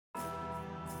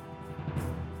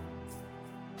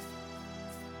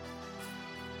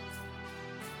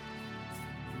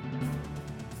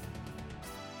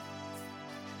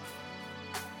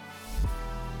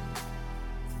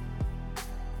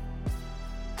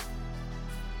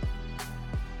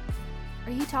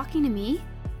Are you talking to me?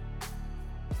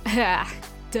 Ah,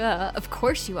 duh, of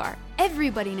course you are.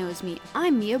 Everybody knows me.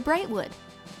 I'm Mia Brightwood.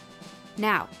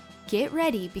 Now, get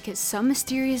ready because some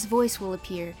mysterious voice will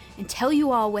appear and tell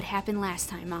you all what happened last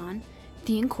time on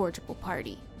The Incorrigible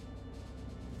Party.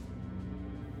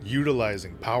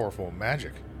 Utilizing powerful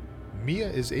magic, Mia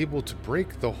is able to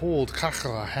break the hold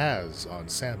Kakala has on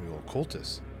Samuel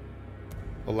Coltis,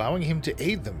 allowing him to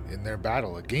aid them in their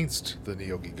battle against the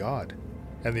Neogi god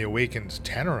and the awakened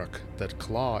Tanaruk that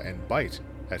claw and bite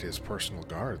at his personal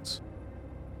guards.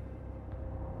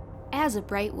 As a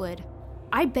Brightwood,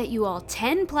 I bet you all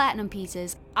 10 platinum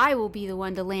pieces I will be the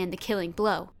one to land the killing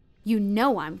blow. You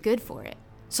know I'm good for it.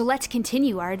 So let's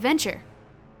continue our adventure.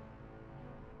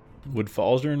 Would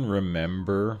Falzarin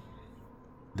remember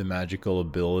the magical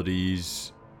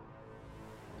abilities?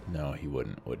 No, he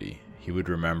wouldn't, would he? He would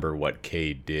remember what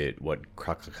Kay did, what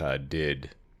Krakaka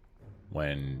did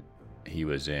when he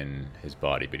was in his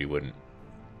body, but he wouldn't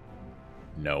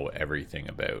know everything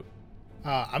about.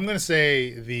 I'm going to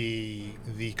say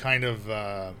the kind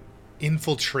of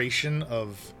infiltration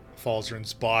of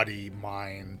Falzarin's body,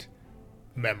 mind,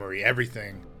 memory,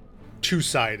 everything,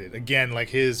 two-sided. Again, like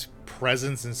his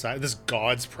presence inside, this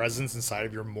god's presence inside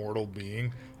of your mortal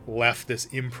being left this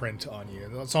imprint on you.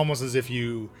 It's almost as if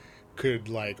you could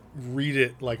like read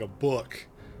it like a book.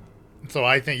 So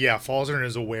I think, yeah, Falzarin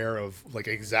is aware of like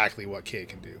exactly what Kay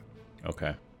can do.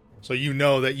 Okay. So you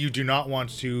know that you do not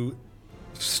want to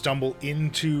stumble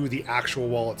into the actual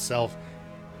wall itself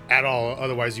at all,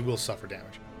 otherwise you will suffer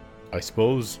damage. I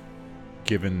suppose,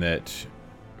 given that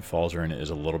Falzarin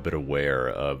is a little bit aware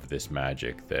of this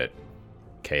magic that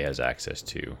Kay has access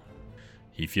to,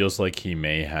 he feels like he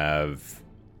may have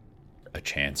a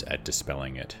chance at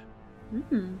dispelling it.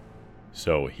 Mm-hmm.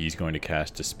 So he's going to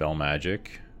cast Dispel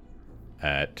Magic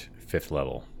at 5th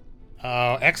level.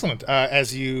 Excellent.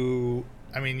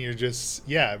 You're just,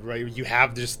 yeah, right. You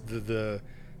have just the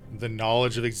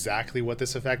knowledge of exactly what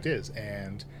this effect is,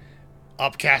 and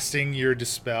upcasting your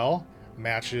Dispel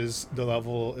matches the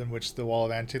level in which the Wall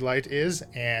of Antilight is,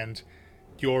 and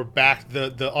you're back.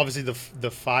 Obviously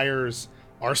the fires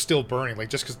are still burning, like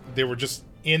just because they were just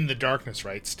in the darkness,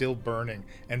 right? Still burning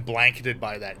and blanketed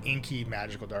by that inky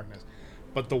magical darkness.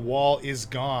 But the wall is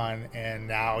gone, and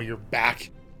now you're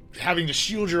back having to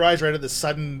shield your eyes right at the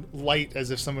sudden light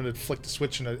as if someone had flicked a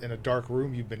switch in a dark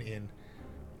room you've been in.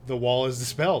 The wall is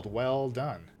dispelled. Well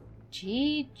done.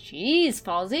 Jeez,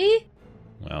 Falsey.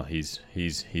 Well,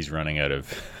 he's running out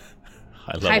of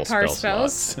high power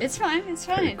spells. Slots. It's fine.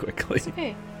 Very quickly. It's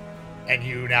okay. And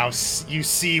you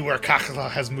see where Kakala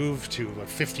has moved to, about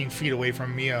 15 feet away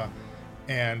from Mia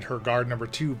and her guard number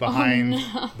 2 behind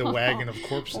the wagon of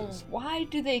corpses. Why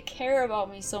do they care about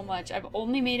me so much? I've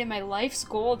only made it my life's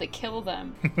goal to kill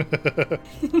them.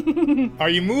 Are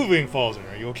you moving,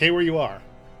 Falzarin? Are you okay where you are?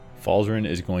 Falzarin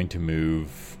is going to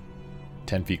move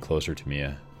 10 feet closer to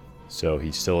Mia. So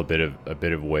he's still a bit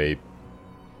of way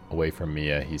away from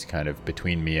Mia. He's kind of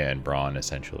between Mia and Braun,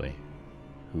 essentially,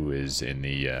 who is in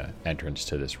the entrance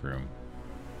to this room.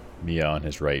 Mia on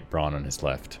his right, Braun on his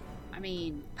left. I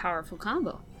mean, powerful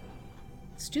combo.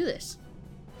 Let's do this.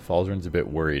 Falzarin's a bit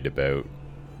worried about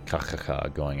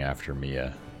Kakaka going after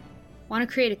Mia. Want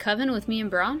to create a coven with me and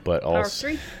Braun? But Power also,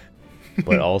 3?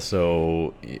 but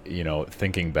also,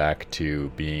 thinking back to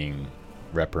being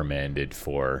reprimanded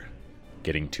for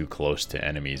getting too close to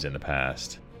enemies in the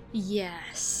past.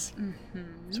 Yes.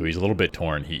 Mm-hmm. So he's a little bit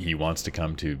torn. He wants to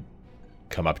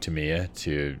come up to Mia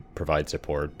to provide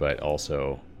support, but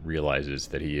also realizes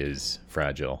that he is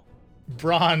fragile.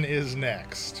 Braun is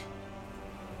next.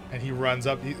 And he runs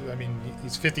up.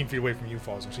 He's 15 feet away from you,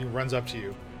 Falzarin, so he runs up to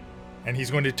you. And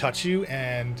he's going to touch you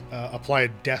and apply a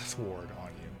death ward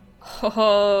on you.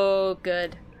 Oh,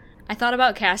 good. I thought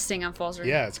about casting on Falzarin.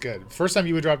 Yeah, it's good. First time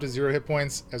you would drop to 0 hit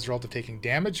points as a result of taking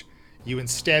damage. You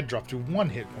instead drop to 1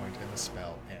 hit point and the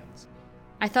spell ends.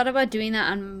 I thought about doing that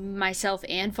on myself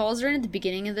and Falzarin at the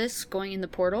beginning of this, going in the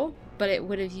portal, but it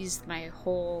would have used my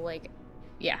whole,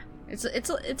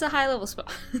 it's a high level spell.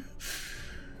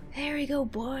 There we go,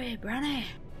 boy, Brownie.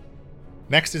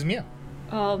 Next is Mia.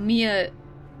 Oh, Mia,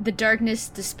 the darkness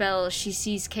dispels. She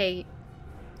sees Kay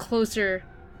closer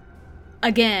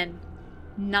again.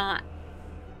 Not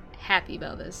happy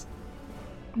about this.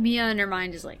 Mia in her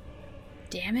mind is like,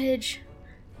 damage,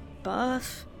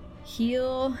 buff,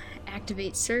 heal,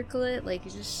 activate circlet,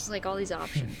 it's just like all these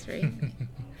options, right?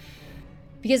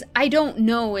 Because I don't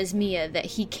know as Mia that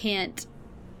he can't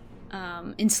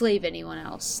enslave anyone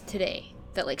else today.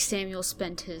 That Samuel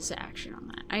spent his action on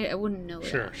that. I wouldn't know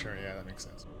that. Sure, yeah, that makes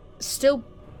sense. Still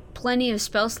plenty of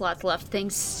spell slots left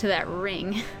thanks to that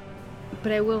ring.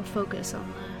 But I will focus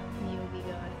on the Neogi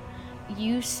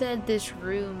you said this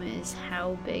room is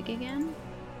how big again?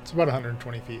 It's about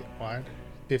 120 feet wide,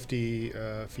 50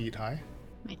 feet high.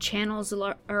 My channels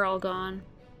are all gone.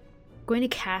 I'm going to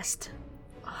cast...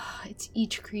 it's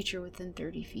each creature within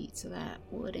 30 feet, so that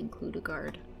would include a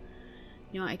guard.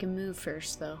 You know, I can move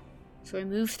first, though. So I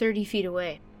move 30 feet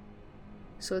away.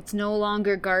 So it's no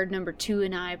longer guard number 2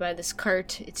 and I by this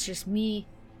cart. It's just me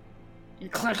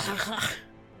and Cloud.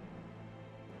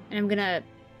 And I'm gonna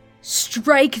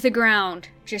strike the ground.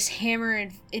 Just hammer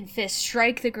and fist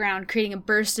strike the ground, creating a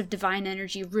burst of divine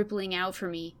energy rippling out for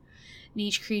me. And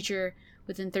each creature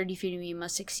within 30 feet of me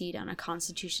must succeed on a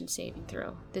Constitution saving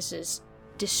throw. This is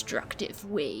Destructive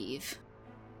Wave.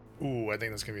 Ooh, I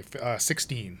think that's going to be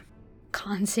 16.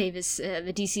 Con save is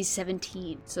the DC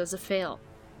 17, so it's a fail.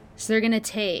 So they're going to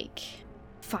take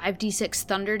 5d6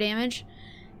 thunder damage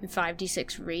and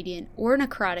 5d6 radiant or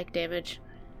necrotic damage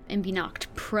and be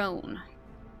knocked prone.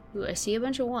 Ooh, I see a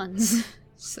bunch of ones,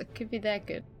 so it could be that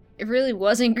good. It really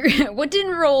wasn't great. What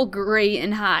didn't roll great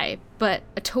and high, but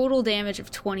a total damage of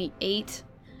 28.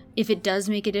 If it does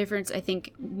make a difference, I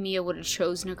think Mia would have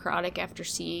chose necrotic after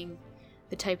seeing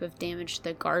the type of damage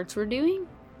the guards were doing.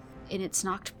 And it's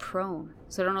knocked prone.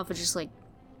 So I don't know if it just, like,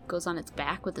 goes on its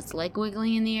back with its leg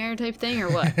wiggling in the air type thing or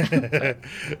what.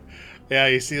 Yeah,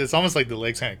 you see, it's almost like the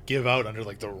legs kind of give out under,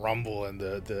 like, the rumble and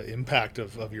the impact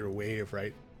of your wave,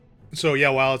 right? So, yeah,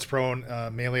 while it's prone,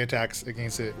 melee attacks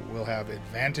against it will have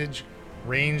advantage.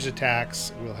 Ranged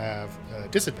attacks will have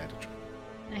disadvantage.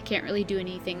 I can't really do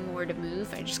anything more to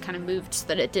move. I just kind of moved so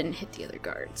that it didn't hit the other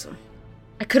guard. So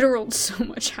I could have rolled so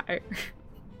much higher.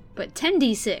 But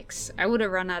 10d6, I would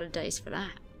have run out of dice for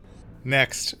that.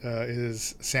 Next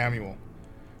is Samuel.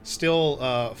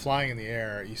 Still flying in the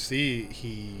air. You see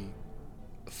he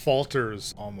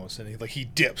falters almost, and he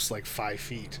dips like 5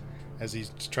 feet as he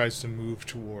tries to move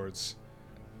towards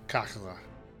Kakala.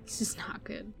 This is not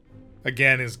good.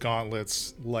 Again, his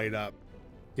gauntlets light up.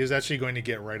 He's actually going to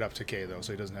get right up to Kay, though,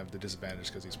 so he doesn't have the disadvantage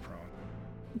because he's prone.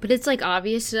 But it's, like,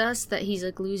 obvious to us that he's,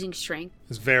 like, losing strength.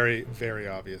 It's very, very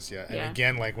obvious, yeah. And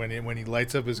again, like, when he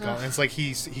lights up his gauntlet, it's like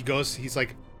he's,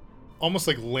 like, almost,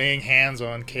 like, laying hands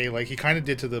on Kay, like he kind of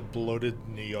did to the bloated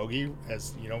Niyogi,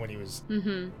 as, you know, when he was...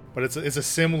 Mm-hmm. But it's a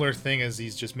similar thing as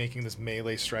he's just making this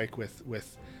melee strike with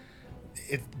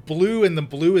it blue, and the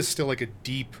blue is still, like, a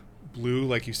deep blue,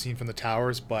 like you've seen from the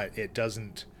towers, but it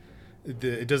doesn't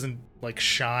like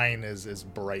shine as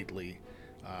brightly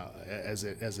as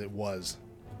it was.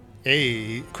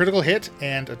 A critical hit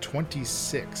and a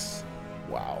 26.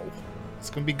 Wow, it's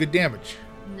gonna be good damage.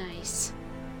 Nice.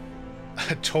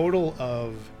 A total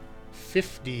of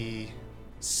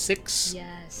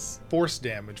 56 force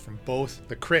damage from both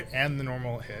the crit and the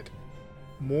normal hit.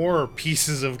 More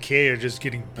pieces of K are just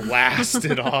getting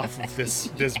blasted off of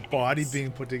this body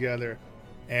being put together,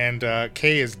 and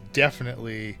K is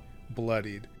definitely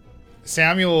bloodied.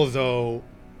 Samuel, though,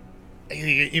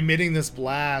 emitting this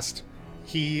blast,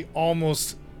 he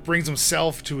almost brings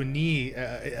himself to a knee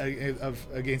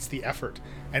against the effort,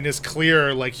 and it's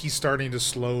clear like he's starting to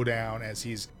slow down as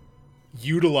he's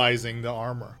utilizing the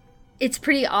armor. It's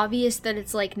pretty obvious that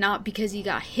it's, like, not because he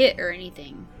got hit or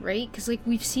anything, right? Because, like,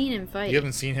 we've seen him fight. You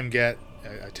haven't seen him get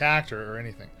attacked or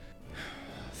anything.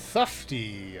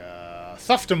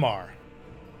 Thuftamar.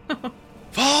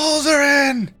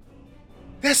 Falzarin!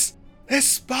 This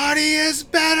body is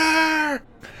better!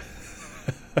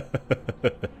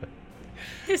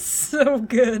 It's so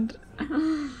good.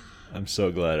 I'm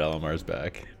so glad Alamar's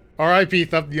back. R.I.P.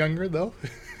 Thuft the Younger, though.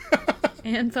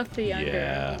 And Thuft the Younger.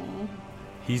 Yeah.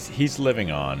 He's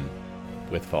living on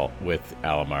with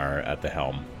Alamar at the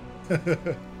helm.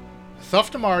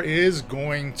 Thuftamar is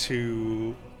going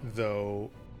to,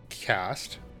 though,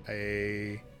 cast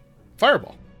a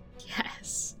fireball.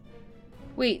 Yes.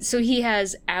 Wait, so he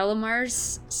has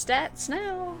Alamar's stats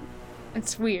now?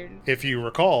 It's weird. If you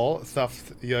recall,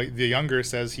 Thuft the Younger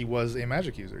says he was a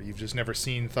magic user. You've just never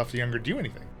seen Thuft the Younger do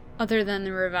anything. Other than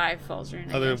the revive Falzarin,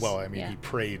 I guess. Well, I mean, He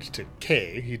prayed to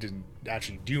Kay. He didn't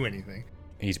actually do anything.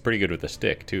 He's pretty good with a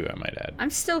stick, too, I might add.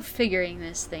 I'm still figuring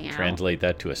this thing out. Translate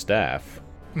that to a staff.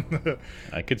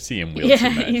 I could see him wield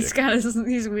some magic.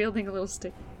 He's wielding a little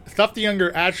stick. Thuft the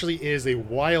Younger actually is a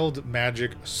wild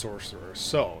magic sorcerer.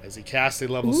 So, as he casts a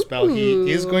level spell, he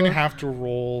is going to have to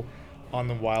roll on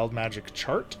the wild magic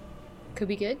chart. Could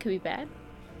be good, could be bad.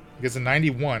 He gets a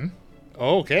 91.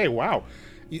 Okay, wow.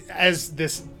 As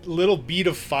this little bead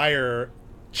of fire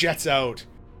jets out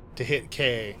to hit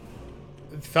Kay,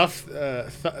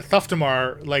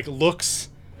 Thuftamar like looks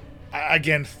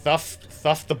again.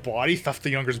 Thuft the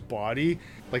Younger's body,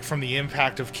 like from the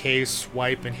impact of Kay's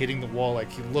swipe and hitting the wall,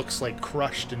 like he looks like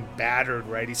crushed and battered.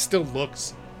 Right, he still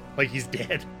looks like he's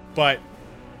dead. But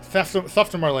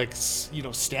Thuftamar, like,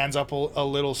 stands up a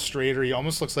little straighter. He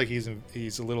almost looks like he's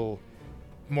a little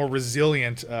more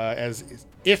resilient, as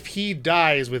if he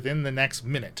dies within the next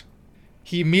minute,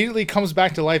 he immediately comes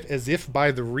back to life as if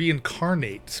by the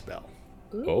reincarnate spell.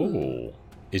 Ooh. Oh.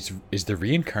 Is the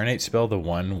reincarnate spell the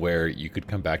one where you could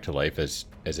come back to life as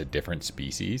a different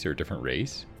species or a different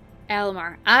race?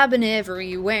 Alamar, I've been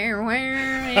everywhere.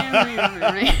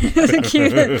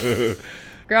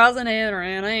 Crossing it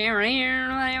around.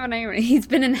 He's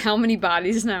been in how many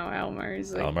bodies now, Alamar?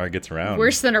 He's like Alamar gets around.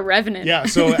 worse than a revenant. Yeah,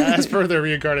 so as per the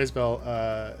reincarnate spell,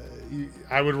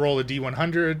 I would roll a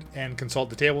D100 and consult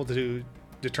the table to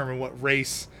determine what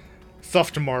race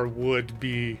Thuftamar would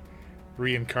be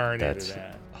reincarnated That's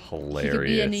at. hilarious.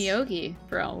 He could be a Nyoki,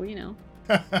 for all we know.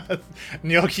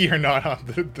 Nyoki are not on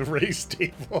the race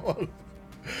table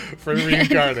for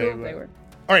reincarnate. Cool, they were.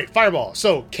 All right, fireball.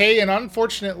 So Kay and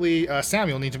unfortunately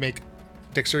Samuel need to make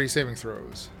dexterity saving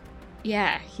throws.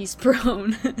 Yeah, he's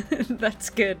prone. That's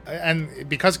good. And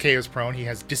because Kay is prone, he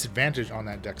has disadvantage on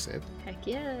that dex save. Heck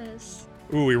yes.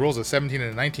 Ooh, he rolls a 17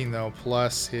 and a 19 though,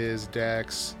 plus his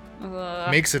dex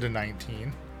makes it a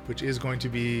 19, which is going to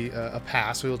be a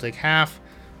pass. So he'll take half.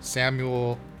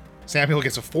 Samuel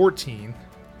gets a 14,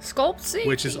 Sculpt safety.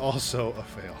 which is also a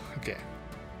fail. Okay.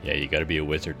 Yeah, you got to be a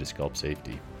wizard to sculpt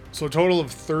safety. So a total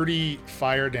of 30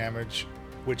 fire damage,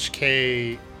 which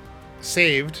Kay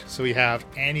saved, so he halved,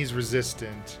 and he's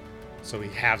resistant, so he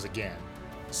halves again.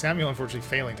 Samuel, unfortunately,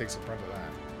 failing takes the brunt of that.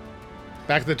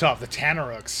 Back to the top, the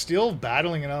Tanaruk still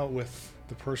battling it out with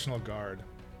the personal guard.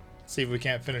 Let's see if we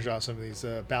can't finish off some of these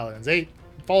paladins. 8,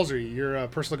 Falsary, you're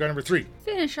personal guard number 3.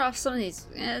 Finish off some of these.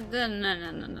 No.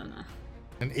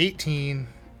 An 18,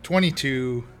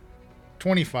 22,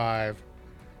 25,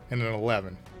 and an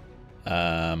 11.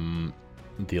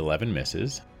 The 11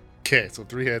 misses. Okay, so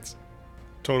 3 hits.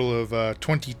 Total of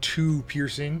 22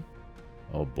 piercing.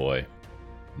 Oh boy.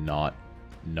 Not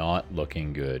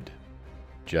looking good.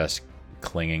 Just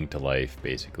clinging to life,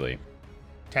 basically.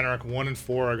 Tanaruk 1 and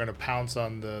 4 are going to pounce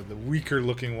on the weaker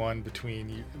looking one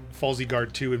between Falsey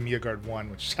Guard 2 and Mia Guard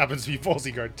 1, which happens to be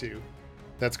Falsey Guard 2.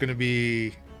 That's going to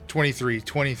be 23,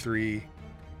 23,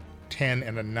 10,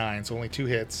 and a 9, so only 2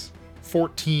 hits.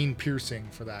 14 piercing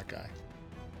for that guy.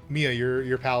 Mia,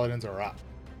 your paladins are up.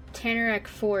 Tanarek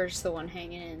 4 is the one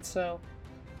hanging in, so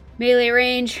melee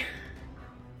range.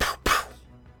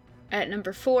 At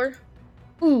number 4.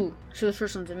 Ooh, so the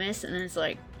first one's a miss, and then it's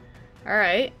like,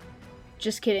 alright.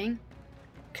 Just kidding.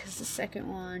 Because the second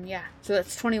one, yeah. So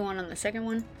that's 21 on the second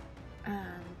one.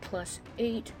 Plus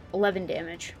 8. 11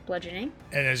 damage. Bludgeoning.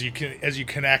 And as you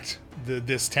connect,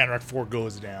 this Tanaruk 4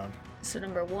 goes down. So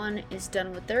number 1 is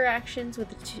done with their actions with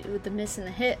the miss and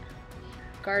the hit.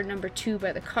 Guard number 2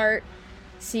 by the cart.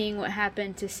 Seeing what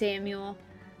happened to Samuel.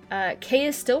 Kay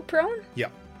is still prone?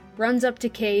 Yep. Runs up to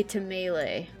Kay to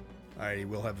melee. I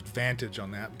will have advantage on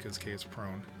that because Kay is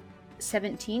prone.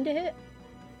 17 to hit?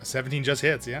 A 17 just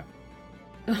hits, yeah.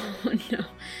 Oh no.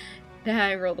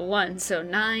 I rolled a 1, so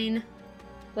 9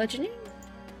 bludgeoning.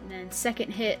 And then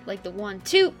second hit, like the 1,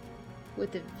 2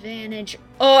 with advantage.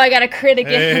 Oh, I got a crit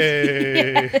again.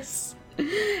 Hey. Yes.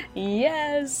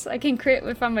 Yes. I can crit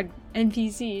if I'm an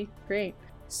NPC. Great.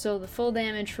 So the full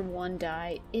damage from 1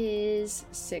 die is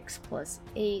 6 plus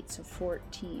 8, so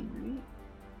 14, right?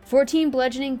 14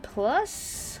 bludgeoning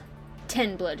plus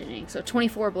 10 bludgeoning, so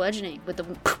 24 bludgeoning with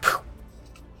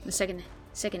the second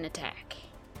attack.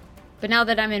 But now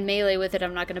that I'm in melee with it,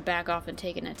 I'm not going to back off and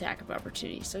take an attack of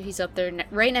opportunity. So he's up there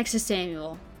right next to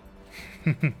Samuel.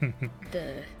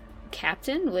 The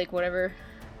captain, like whatever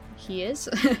he is.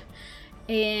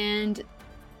 And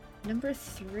number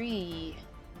 3,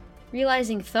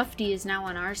 realizing Thufty is now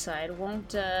on our side,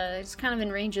 won't, it's kind of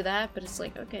in range of that, but it's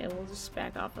like, okay, we'll just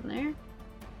back off on there.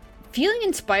 Feeling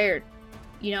inspired,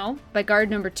 by guard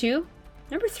number 2.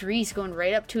 Number 3 is going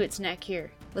right up to its neck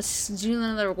here. Let's do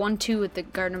another 1-2 with the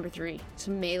guard number 3.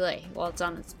 Some melee while it's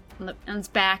on its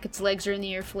back. Its legs are in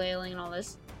the air flailing and all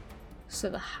this. So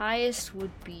the highest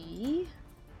would be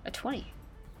a 20.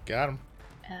 Got him.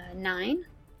 9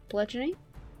 bludgeoning.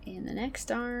 And the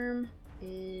next arm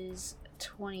is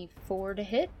 24 to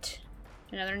hit.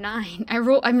 Another 9.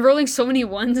 I'm rolling so many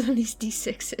 1s on these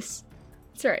d6s.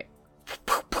 It's alright.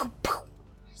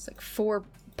 It's like 4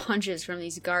 punches from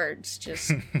these guards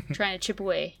just trying to chip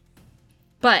away.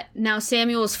 But now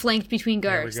Samuel is flanked between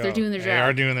guards. They're doing their job. They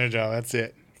are doing their job. That's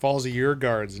it. Falls to your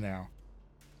guards now.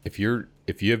 If you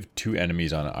have 2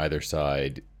 enemies on either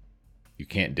side, you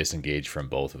can't disengage from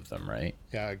both of them, right?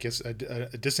 Yeah, I guess a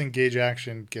disengage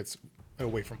action gets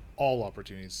away from all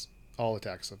opportunities, all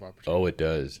attacks of opportunity. Oh, it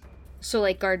does. So,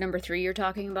 like, guard number 3 you're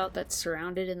talking about that's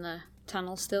surrounded in the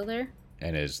tunnel still there?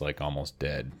 and is like almost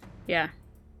dead. Yeah.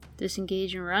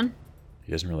 Disengage and run?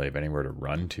 He doesn't really have anywhere to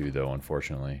run to, though,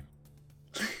 unfortunately.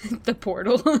 The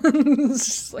portal. It's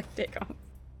just like, take off.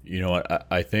 You know what?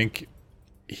 I think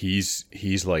he's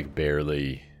like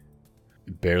barely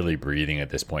breathing at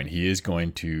this point. He is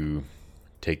going to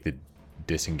take the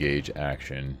disengage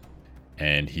action,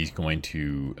 and he's going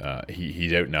to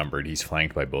he's outnumbered. He's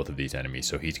flanked by both of these enemies,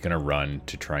 so he's going to run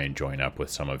to try and join up with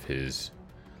some of his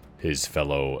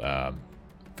fellow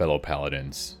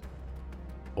paladins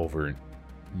over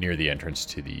near the entrance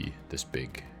to this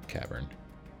big cavern.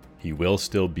 He will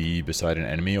still be beside an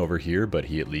enemy over here, but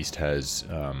he at least has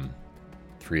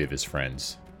 3 of his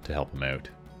friends to help him out.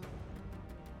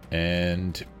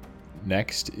 And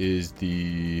next is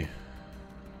the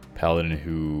paladin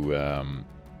who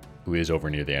is over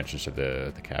near the entrance of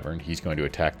the cavern. He's going to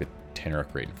attack the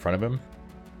Tenarch right in front of him.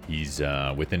 He's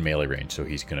within melee range, so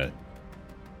he's going to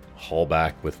haul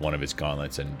back with one of his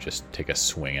gauntlets and just take a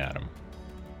swing at him.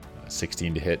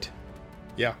 16 to hit.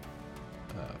 Yeah.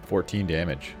 14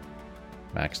 damage.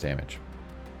 Max damage.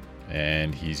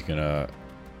 And he's going to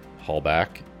haul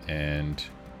back and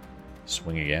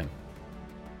swing again.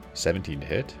 17 to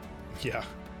hit. Yeah.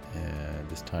 And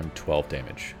this time 12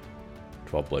 damage.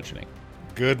 12 bludgeoning.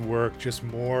 Good work. Just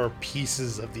more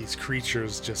pieces of these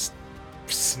creatures just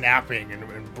snapping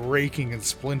and breaking and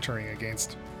splintering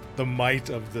against the might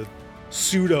of the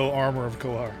pseudo armor of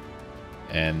Kohar.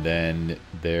 And then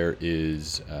there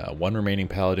is one remaining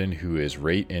paladin who is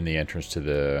right in the entrance to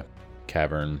the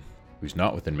cavern, who's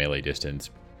not within melee distance.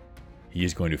 He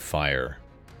is going to fire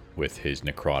with his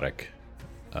necrotic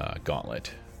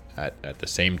gauntlet at the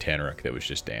same Tenarch that was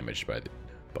just damaged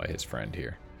by his friend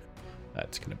here.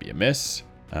 That's going to be a miss,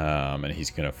 and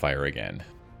he's going to fire again.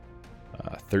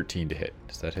 13 to hit.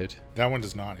 Does that hit? That one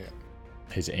does not hit.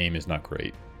 His aim is not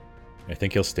great. I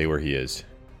think he'll stay where he is.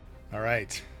 All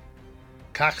right.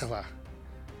 Kakala.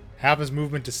 Have his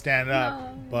movement to stand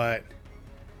up, but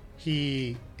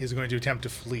he is going to attempt to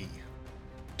flee.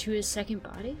 To his second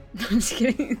body? I'm just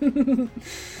kidding.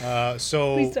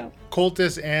 So Please don't.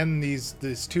 Cultus and these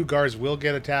 2 guards will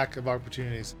get attack of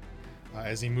opportunities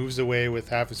as he moves away with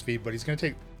half his feet, but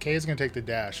Kay is going to take the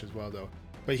dash as well, though.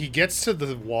 But he gets to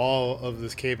the wall of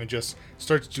this cave and just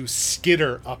starts to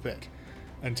skitter up it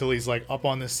until he's like up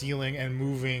on the ceiling and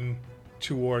moving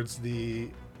towards the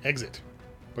exit.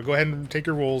 But go ahead and take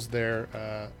your rolls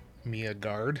there, Mia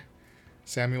Guard.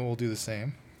 Samuel will do the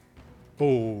same.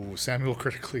 Oh, Samuel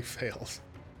critically fails.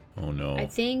 Oh no. I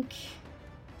think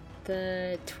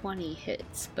the 20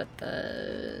 hits, but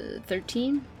the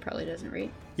 13 probably doesn't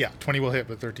rate. Yeah, 20 will hit,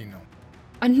 but 13 no.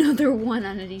 Another 1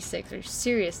 on a d6. They're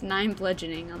serious. 9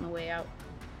 bludgeoning on the way out.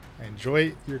 I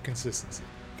enjoy your consistency.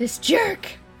 This jerk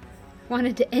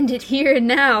wanted to end it here and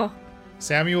now.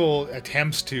 Samuel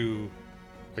attempts to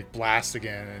blast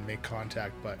again and make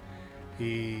contact, but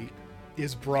he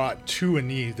is brought to a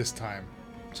knee this time.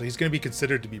 So he's going to be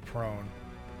considered to be prone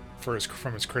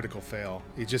from his critical fail.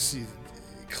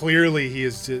 Clearly he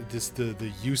is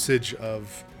the usage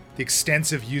of the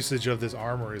extensive usage of this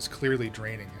armor is clearly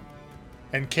draining him.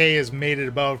 And Kay has made it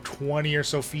about 20 or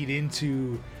so feet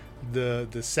into the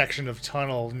section of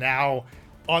tunnel, now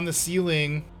on the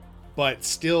ceiling, but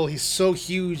still he's so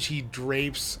huge he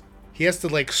drapes. He has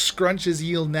to scrunch his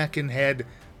eel neck and head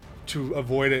to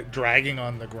avoid it dragging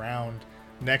on the ground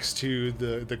next to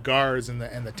the guards and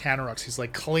the Tanarachs. He's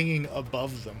clinging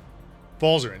above them.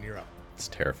 Balzarin, you're up. It's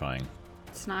terrifying.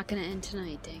 It's not gonna end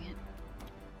tonight, dang it.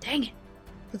 Dang it.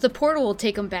 But the portal will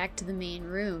take him back to the main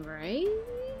room, right?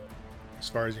 As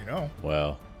far as you know.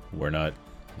 Well, we're not.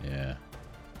 Yeah.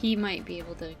 He might be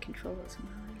able to control it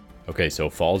somehow. Okay, so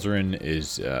Falzarin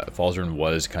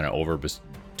was kind of over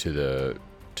to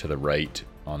the right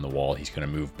on the wall. He's going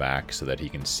to move back so that he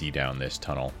can see down this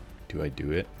tunnel. Do I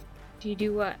do it? Do you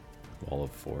do what? Wall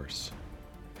of Force.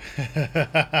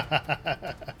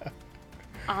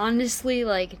 Honestly,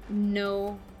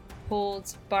 no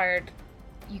holds barred.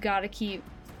 You gotta keep.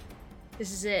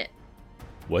 This is it.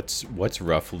 What's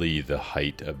roughly the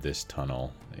height of this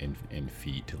tunnel in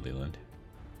feet, Leland?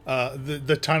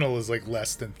 The tunnel is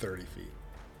less than 30 feet.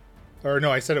 Or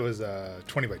no, I said it was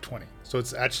 20 by 20. So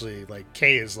it's actually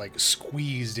K is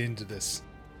squeezed into this,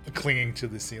 clinging to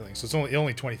the ceiling. So it's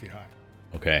only 20 feet high.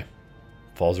 Okay.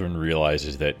 Falzarin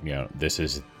realizes that, this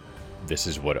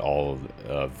is what all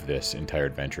of this entire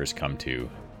adventure has come to.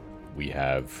 We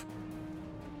have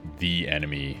the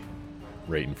enemy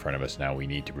right in front of us now. We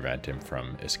need to prevent him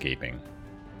from escaping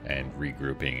and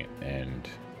regrouping and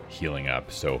healing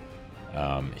up. So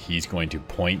he's going to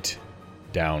point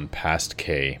down past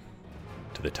K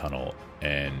to into the tunnel,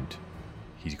 and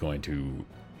he's going to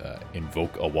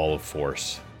invoke a wall of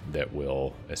force that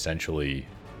will essentially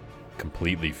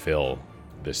completely fill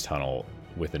this tunnel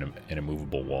with an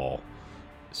immovable wall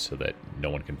so that no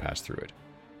one can pass through it.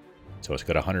 So it's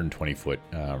got a 120 foot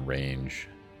range.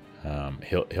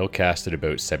 He'll cast it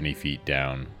about 70 feet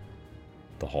down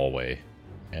the hallway,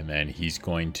 and then he's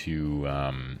going to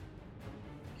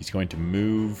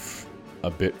move a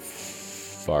bit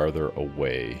farther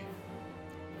away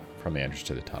from the entrance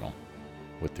to the tunnel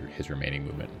with his remaining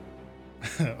movement.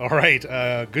 All right,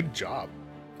 good job.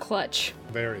 Clutch.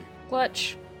 Very.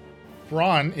 Clutch.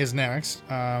 Braun is next.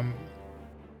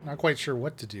 Not quite sure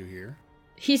what to do here.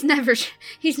 He's never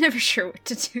sure what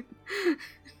to do.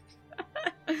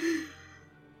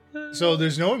 So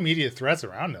there's no immediate threats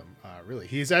around him, really.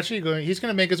 He's going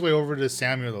to make his way over to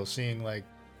Samuel, though,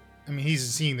 he's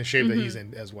seeing the shape that he's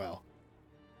in as well.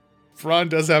 Thrawn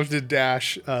does have to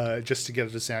dash just to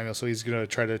get to Samuel, so he's going to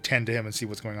try to tend to him and see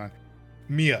what's going on.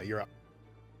 Mia, you're up.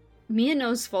 Mia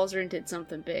knows Falzarin did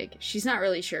something big. She's not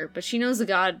really sure, but she knows the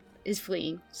god is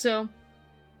fleeing. So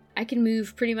I can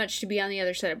move pretty much to be on the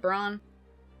other side of Braun.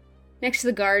 Next to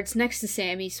the guards, next to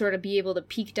Sammy, sort of be able to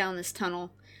peek down this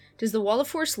tunnel. Does the wall of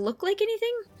force look like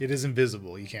anything? It is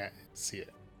invisible. You can't see it.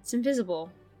 It's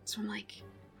invisible. So I'm like,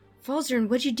 Falzarin,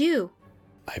 what'd you do?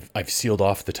 I've sealed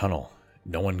off the tunnel.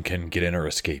 No one can get in or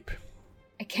escape.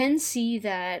 I can see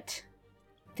that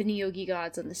the Neogi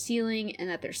god's on the ceiling and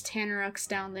that there's Tanaruks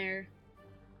down there.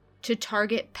 To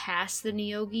target past the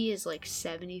Neogi is like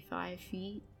 75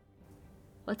 feet.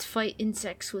 Let's fight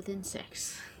insects with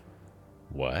insects.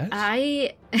 What?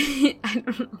 I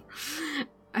don't know.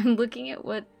 I'm looking at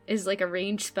what is like a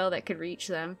ranged spell that could reach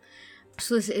them.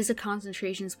 So this is a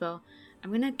concentration spell.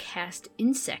 I'm going to cast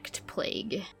Insect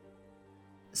Plague.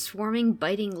 Swarming,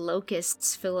 biting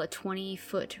locusts fill a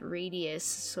 20-foot radius,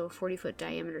 so a 40-foot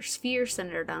diameter sphere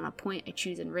centered on a point I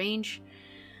choose in range.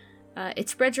 It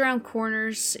spreads around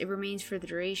corners. It remains for the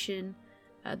duration.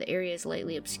 The area is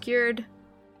lightly obscured.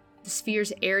 The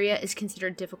sphere's area is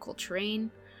considered difficult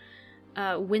terrain.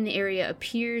 When the area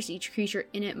appears, each creature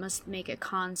in it must make a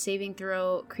con saving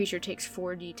throw. Creature takes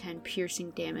 4d10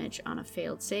 piercing damage on a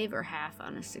failed save or half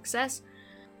on a success.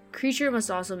 Creature must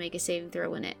also make a saving throw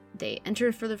when they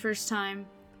enter for the first time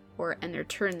or end their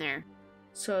turn there.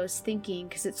 So I was thinking,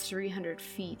 because it's 300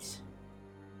 feet,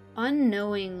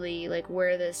 unknowingly, like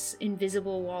where this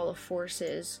invisible wall of force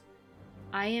is,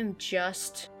 I am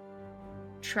just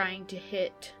trying to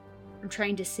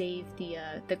save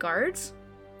the guards.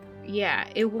 Yeah,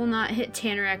 it will not hit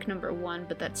Tanarak number 1,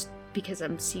 but that's because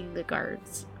I'm seeing the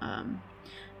guards.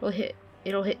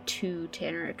 It'll hit 2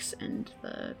 Tanaraks and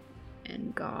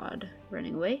God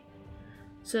running away.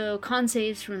 So con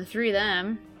saves from the 3 of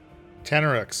them.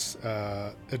 Tanaruks,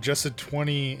 adjusted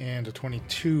 20 and a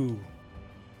 22.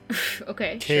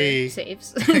 Okay, K sure,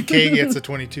 saves. K gets a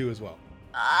 22 as well.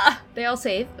 They all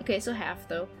save. Okay, so half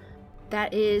though.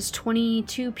 That is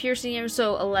 22 piercing damage,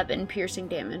 so 11 piercing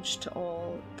damage to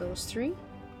all those 3.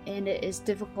 And it is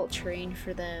difficult terrain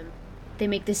for them. They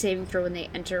make the saving throw when they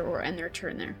enter or end their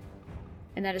turn there.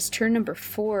 And that is turn number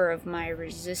 4 of my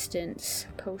resistance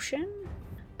potion.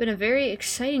 Been a very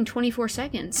exciting 24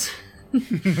 seconds.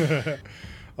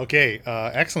 Okay,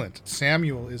 excellent.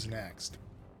 Samuel is next.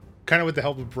 Kind of with the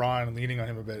help of Braun and leaning on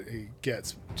him a bit, he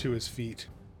gets to his feet.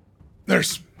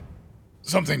 There's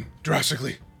something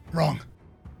drastically wrong.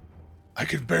 I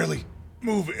can barely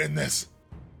move in this.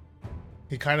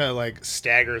 He kind of like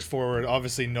staggers forward,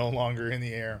 obviously no longer in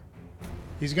the air.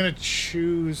 He's gonna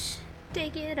choose...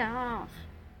 Take it off.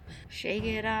 Shake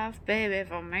it off, baby,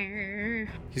 for me.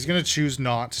 He's gonna choose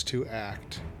not to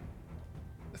act.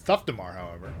 Thufdamar,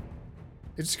 however,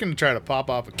 is just gonna try to pop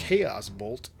off a Chaos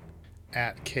Bolt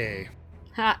at K.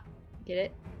 Ha! Get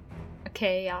it? A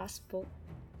chaos bolt.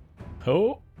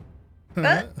 Oh.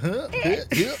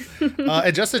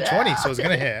 Adjusted 20, so it's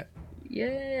gonna hit.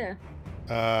 Yeah.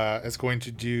 It's going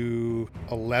to do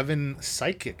 11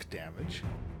 psychic damage.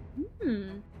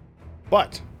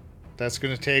 But that's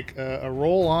going to take a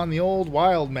roll on the old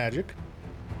wild magic.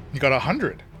 You got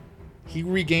 100. He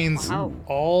regains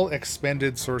all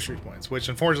expended sorcery points, which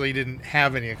unfortunately he didn't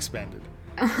have any expended.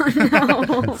 Oh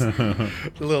no.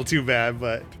 A little too bad,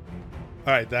 but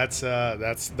all right. That's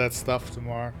stuff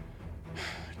tomorrow.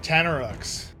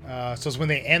 Tanaruks. So it's when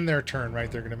they end their turn,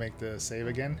 right? They're going to make the save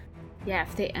again. Yeah,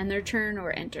 if they end their turn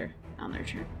or enter on their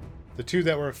turn. The 2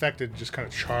 that were affected just kind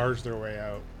of charge their way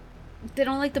out. They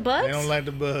don't like the bugs? They don't like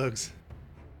the bugs.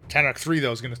 Tanarak 3,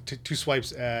 though, is going to take 2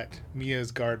 swipes at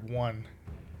Mia's guard 1.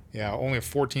 Yeah, only a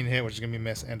 14 hit, which is going to be a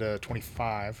miss, and a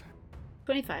 25.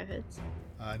 25 hits.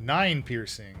 9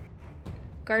 piercing.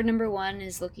 Guard number 1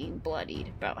 is looking bloodied,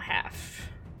 about half.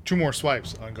 2 more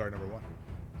swipes on guard number 1.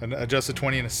 An adjusted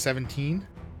 20 and a 17.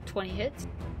 20 hits.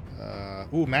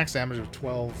 Max damage of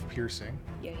 12 piercing.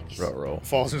 Yikes. Roll.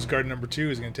 Falzen's guard number 2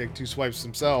 is going to take 2 swipes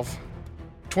himself.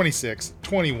 26,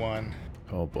 21.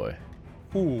 Oh boy.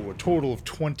 Ooh, a total of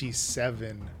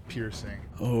 27 piercing.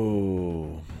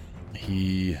 Oh,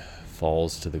 he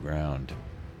falls to the ground.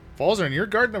 Falzen, your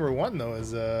guard number 1, though,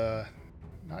 is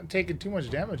not taking too much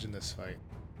damage in this fight.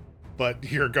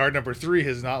 But your guard number 3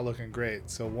 is not looking great.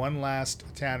 So one last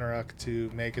Tanaruk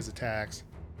to make his attacks.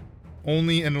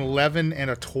 Only an 11 and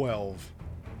a 12.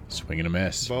 Swing and a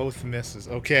miss. Both misses.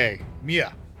 Okay,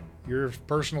 Mia, your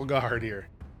personal guard here.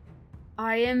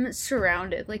 I am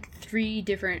surrounded, like 3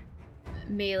 different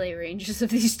melee ranges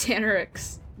of these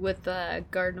Tanaruks with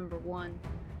guard number 1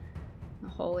 the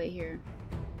hallway here.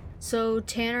 So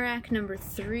Tanarak number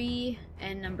 3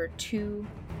 and number 2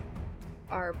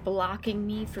 are blocking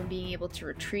me from being able to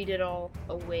retreat at all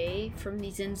away from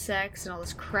these insects and all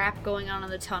this crap going on in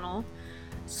the tunnel.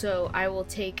 So I will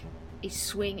take a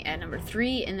swing at number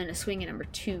 3 and then a swing at number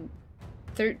 2.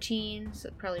 13, so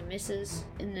it probably misses,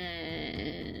 and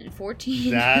then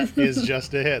 14. That is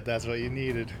just a hit. That's what you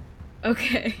needed.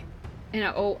 Okay. And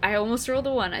I almost rolled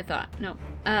a 1, I thought. No.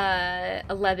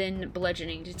 11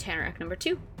 bludgeoning to Tanarak number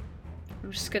 2.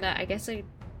 I'm just gonna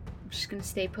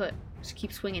stay put. Just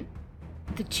keep swinging.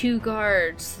 The 2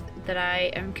 guards that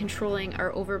I am controlling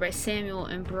are over by Samuel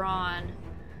and Braun,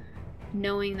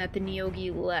 knowing that the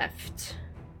Neogi left.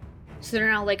 So they're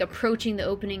now, like, approaching the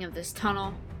opening of this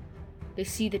tunnel. They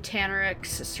see the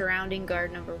Tanaruks surrounding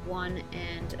guard number 1,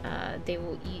 and they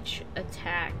will each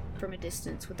attack from a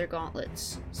distance with their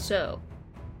gauntlets. So,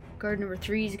 guard number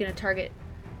 3 is going to target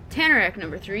Tanarak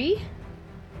number 3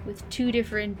 with 2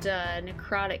 different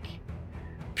necrotic.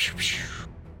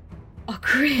 Oh,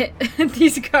 crit!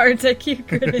 These cards, I keep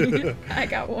critting. I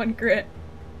got 1 crit.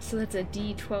 So that's a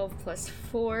d12 plus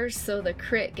 4, so the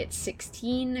crit gets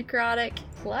 16 necrotic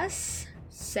plus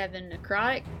 7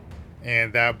 necrotic.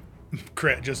 And that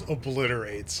crit just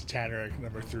obliterates Tanarak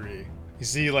number 3. You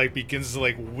see, like, begins to,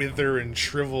 like, wither and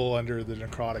shrivel under the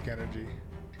necrotic energy.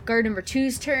 Guard number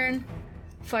 2's turn.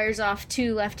 Fires off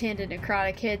 2 left-handed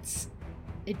necrotic hits.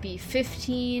 It'd be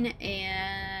 15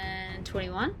 and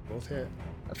 21. Both hit.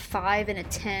 A 5 and a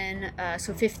 10,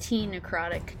 so 15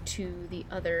 necrotic to the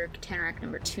other Tanarak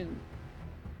number 2.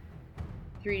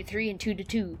 3 to 3 and 2 to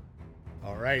 2.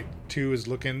 All right, 2 is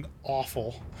looking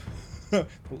awful.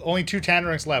 Only 2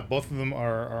 Tanaruks left. Both of them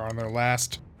are on their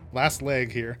last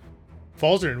leg here.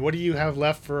 Falzern, what do you have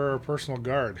left for personal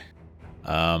guard?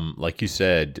 Like you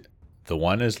said, the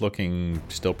one is looking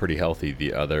still pretty healthy.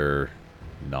 The other,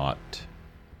 not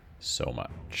so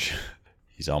much.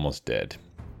 He's almost dead.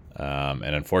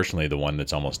 And unfortunately, the one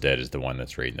that's almost dead is the one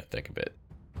that's right in the thick of it.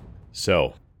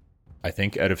 So, I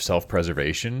think out of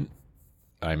self-preservation,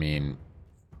 I mean,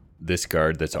 this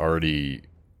guard that's already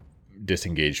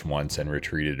disengaged once and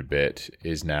retreated a bit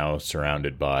is now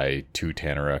surrounded by 2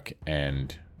 Tanaruk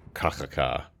and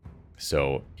Kakaka.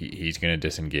 So he's going to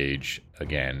disengage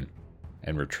again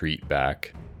and retreat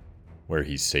back where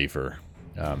he's safer.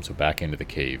 So back into the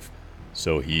cave.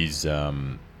 So he's a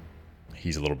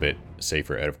little bit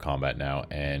safer out of combat now,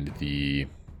 and the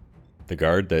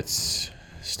guard that's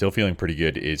still feeling pretty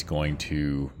good is going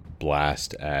to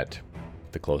blast at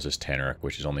the closest Tanaruk,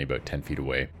 which is only about 10 feet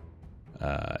away.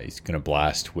 He's going to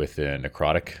blast with a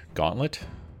necrotic gauntlet,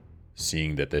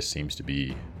 seeing that this seems to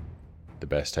be the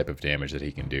best type of damage that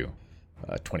he can do.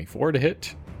 24 to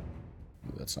hit.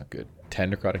 Ooh, that's not good.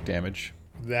 10 necrotic damage.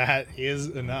 That is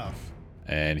enough.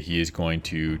 And he is going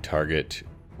to target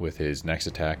with his next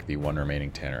attack the 1 remaining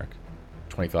Tanaruk.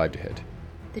 25 to hit.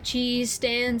 The cheese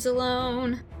stands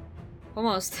alone.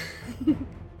 Almost.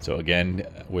 So again,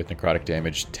 with necrotic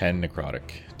damage, 10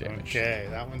 necrotic damage. Okay,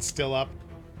 that one's still up.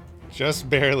 Just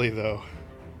barely, though.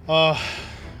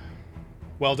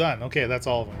 Well done. Okay, that's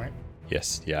all of them, right?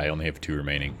 Yes, yeah, I only have 2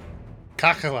 remaining.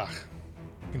 Kakalach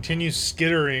continues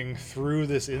skittering through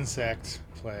this insect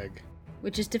plague.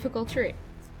 Which is difficult terrain.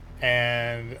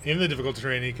 And in the difficult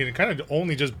terrain, he can kind of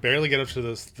only just barely get up to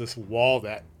this wall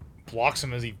that blocks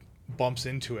him as he bumps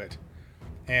into it.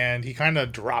 And he kind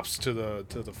of drops to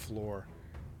the floor,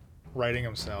 righting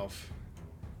himself.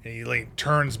 And he like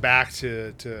turns back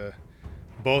to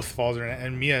both Falzarin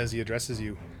and Mia as he addresses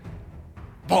you.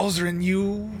 Falzarin,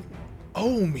 you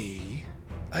owe me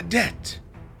a debt.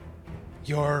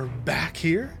 You're back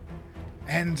here?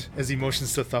 And as he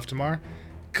motions to Thuftamar,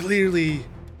 clearly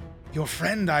your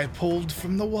friend I pulled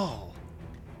from the wall.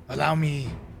 Allow me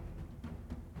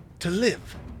to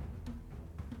live,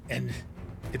 and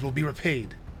it will be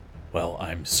repaid. Well,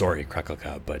 I'm sorry,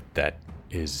 Krakelka, but that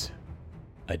is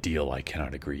a deal I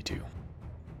cannot agree to.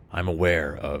 I'm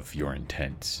aware of your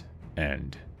intent,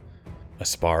 and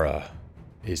Aspara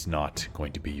is not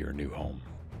going to be your new home.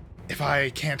 If I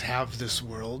can't have this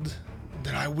world,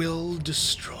 then I will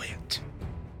destroy it.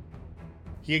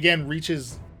 He again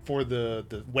reaches for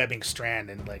the webbing strand,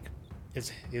 and like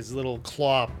his little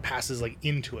claw passes like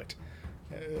into it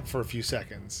for a few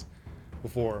seconds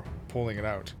before pulling it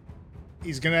out.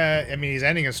 He's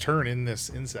ending his turn in this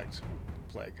insect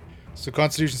plague. So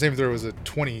Constitution saving throw was a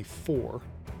 24.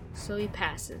 So he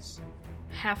passes.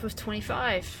 Half of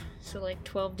 25. So like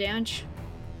 12 damage.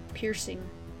 Piercing.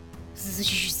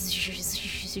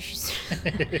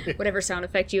 Whatever sound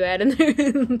effect you add in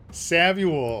there.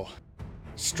 Samuel,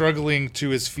 struggling to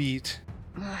his feet.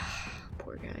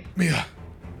 Poor guy. Mia,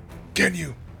 can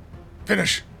you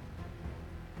finish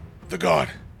the god?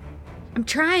 I'm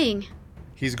trying.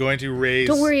 He's going to raise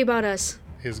Don't worry about us.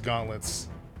 his gauntlets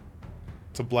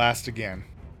to blast again.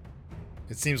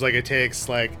 It seems like it takes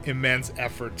like immense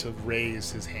effort to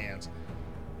raise his hands.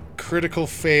 Critical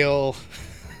fail.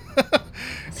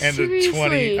 And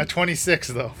Seriously? a 26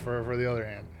 though for the other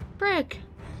hand.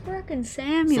 Frickin'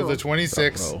 Samuel. So the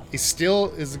 26 Bravo. he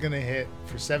still is going to hit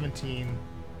for 17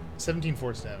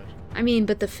 force damage. I mean,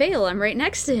 but the fail, I'm right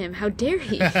next to him. How dare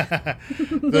he?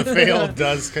 The fail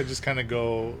does just kind of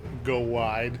go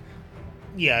wide.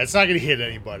 Yeah, it's not going to hit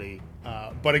anybody.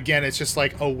 But again, it's just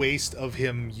like a waste of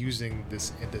him using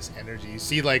this energy. You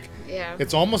see, like, Yeah.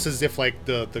 it's almost as if like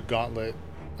the gauntlet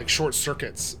like short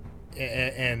circuits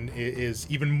and it is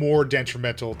even more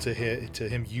detrimental to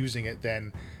him using it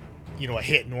than a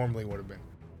hit normally would have been.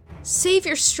 Save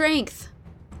your strength,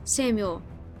 Samuel.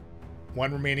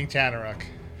 One remaining Tanaruk.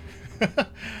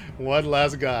 One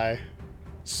last guy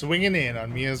swinging in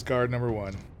on Mia's guard number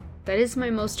 1. That is my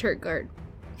most hurt guard.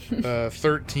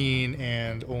 13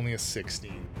 and only a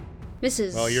 16.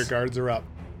 Misses. Well, your guards are up.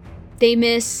 They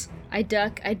miss. I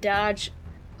duck. I dodge.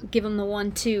 Give them the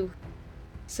 1-2.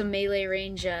 Some melee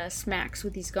range smacks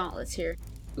with these gauntlets here.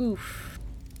 Oof.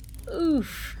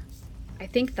 I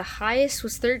think the highest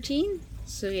was 13.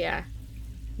 So yeah.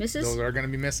 Misses. Those are going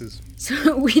to be misses.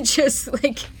 So we just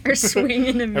like are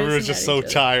swinging and missing. Everyone's just at so each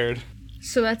other. tired.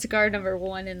 So that's guard number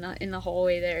 1 in the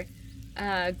hallway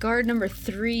there. Guard number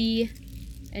 3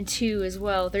 and 2 as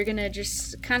well. They're gonna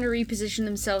just kind of reposition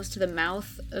themselves to the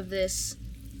mouth of this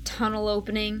tunnel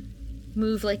opening,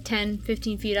 move like 10,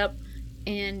 15 feet up,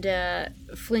 and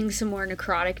fling some more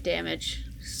necrotic damage.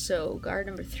 So guard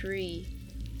number 3,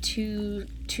 two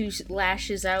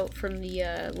lashes out from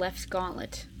the left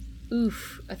gauntlet.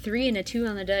 Oof, a 3 and a 2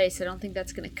 on the dice. I don't think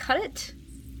that's gonna cut it.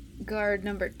 Guard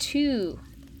number 2,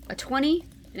 a 20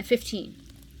 and a 15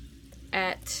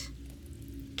 at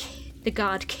the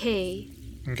god K.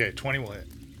 Okay, 20 will hit.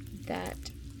 That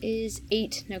is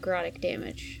 8 necrotic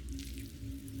damage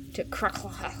to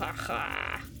Kakala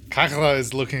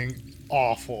is looking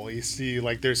awful. You see,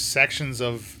 like, there's sections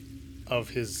of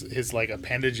his like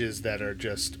appendages that are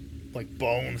just like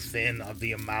bone thin of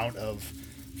the amount of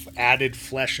added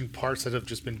flesh and parts that have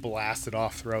just been blasted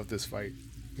off throughout this fight.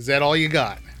 Is that all you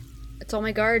got? That's all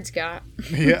my guards got.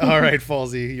 Yeah. All right,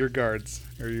 Falsey, your guards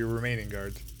or your remaining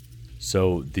guards.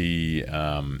 So the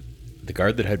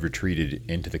guard that had retreated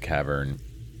into the cavern,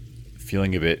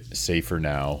 feeling a bit safer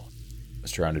now,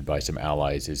 surrounded by some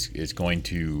allies, is going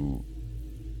to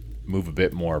move a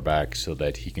bit more back so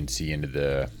that he can see into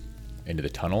the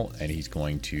tunnel, and he's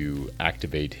going to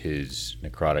activate his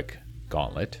necrotic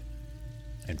gauntlet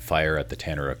and fire at the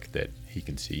Tanaruk that he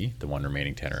can see, the one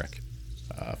remaining Tanaruk.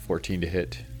 14 to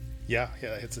hit. Yeah,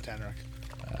 it's a Tanaruk.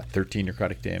 13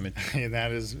 necrotic damage. And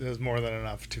that is more than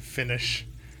enough to finish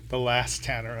the last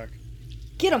Tanaruk.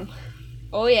 Get him!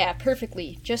 Oh yeah,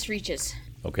 perfectly. Just reaches.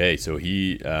 Okay, so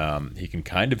he can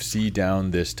kind of see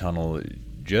down this tunnel.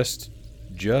 Just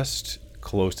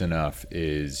close enough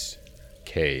is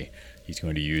K. He's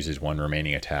going to use his one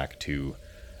remaining attack to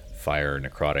fire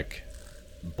necrotic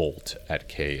bolt at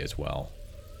K as well.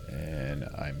 And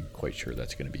I'm quite sure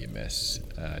that's going to be a miss.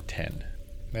 10.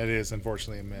 That is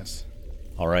unfortunately a miss.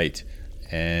 All right.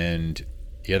 And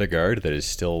the other guard that is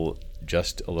still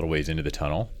just a little ways into the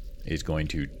tunnel is going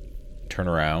to turn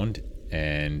around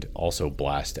and also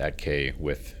blast at K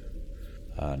with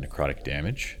necrotic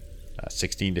damage.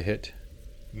 16 to hit.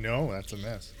 No, that's a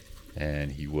miss.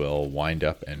 And he will wind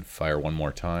up and fire one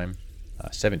more time.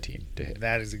 17 to hit.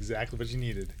 That is exactly what you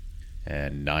needed.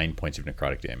 And 9 points of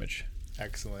necrotic damage.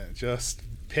 Excellent. Just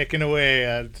picking away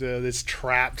at this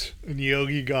trapped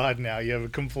Yogi god now. You have a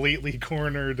completely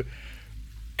cornered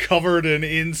covered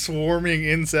in swarming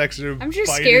insects. I'm just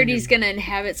biting scared he's and- gonna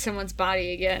inhabit someone's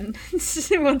body again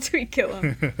once we kill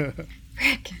him.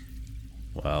 Frick.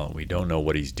 Well, we don't know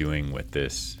what he's doing with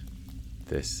this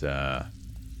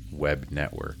web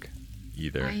network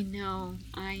either. I know.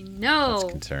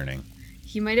 That's concerning.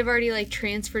 He might have already like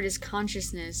transferred his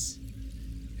consciousness.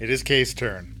 It is Kay's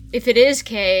turn. If it is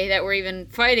Kay that we're even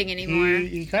fighting anymore.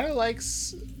 He kind of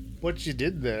likes what you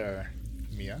did there,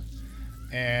 Mia,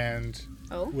 and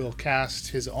Oh? will cast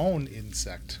his own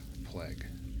insect plague.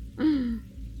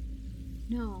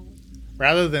 No.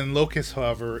 Rather than locusts,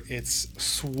 however, it's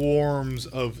swarms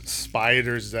of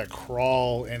spiders that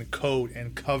crawl and coat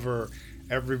and cover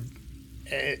every.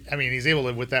 I mean, he's able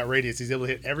to, with that radius, he's able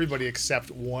to hit everybody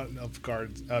except one of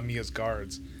Mia's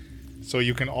guards. So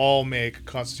you can all make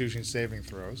Constitution saving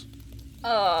throws.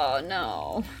 Oh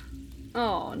no.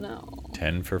 Oh no.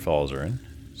 10 for Falzarin,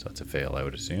 so that's a fail, I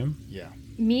would assume. Yeah.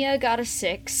 Mia got a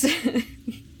 6.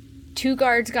 2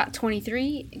 guards got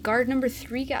 23. Guard number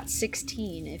 3 got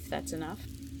 16, if that's enough.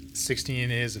 16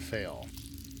 is a fail.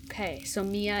 Okay, so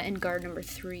Mia and guard number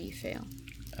 3 fail.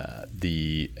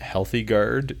 The healthy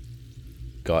guard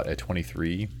got a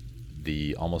 23.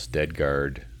 The almost dead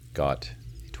guard got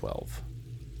a 12.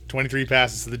 23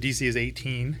 passes, so the DC is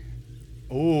 18.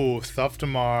 Oh,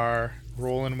 Thuftamar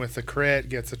rolling with a crit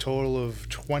gets a total of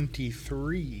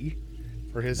 23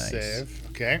 for his Nice. save.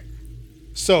 Okay.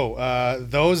 So,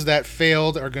 those that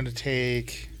failed are going to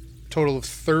take a total of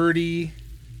 30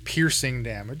 piercing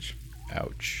damage.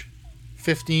 Ouch.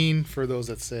 15 for those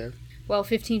that saved. Well,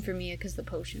 15 for Mia because the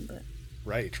potion, but...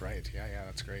 Right. Yeah,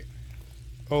 that's great.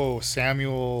 Oh,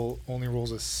 Samuel only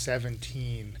rolls a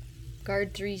 17.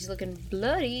 Guard 3's looking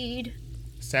bloodied.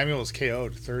 Samuel is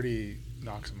KO'd. 30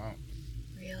 knocks him out.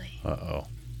 Really? Uh-oh.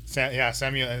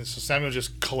 Samuel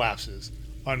just collapses,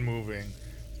 unmoving,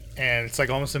 and it's like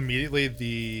almost immediately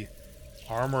the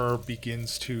armor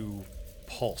begins to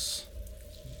pulse,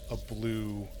 a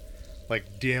blue,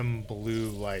 like dim blue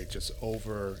light just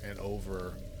over and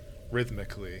over,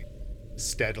 rhythmically,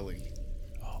 steadily.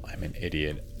 Oh, I'm an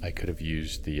idiot. I could have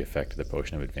used the effect of the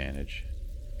potion of advantage.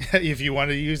 If you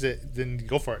want to use it, then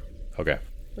go for it. Okay.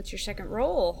 What's your second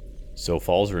roll? So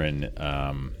Falzarin,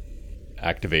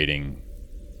 activating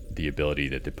the ability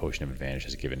that the potion of advantage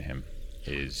has given him,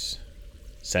 is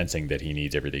sensing that he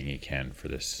needs everything he can for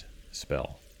this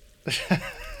spell.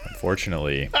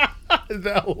 Unfortunately,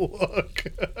 That look.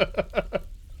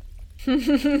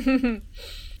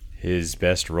 his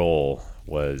best roll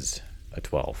was a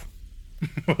 12.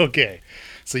 Okay,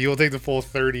 so you'll take the full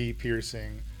 30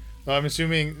 piercing. I'm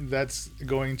assuming that's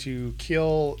going to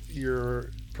kill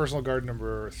your personal guard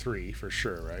number 3 for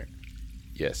sure, right?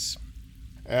 Yes.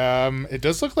 It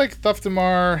does look like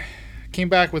Thuftamar came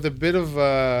back with a bit of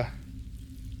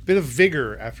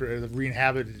vigor after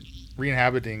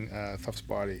re-inhabiting Thuft's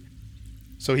body.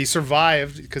 So he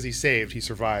survived because he saved. He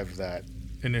survived that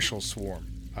initial swarm.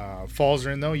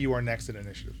 Falzarin, though, you are next in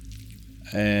initiative.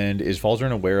 And is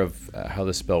Falzarin aware of how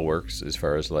the spell works as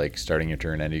far as like starting your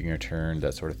turn, ending your turn,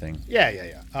 that sort of thing?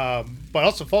 Yeah. But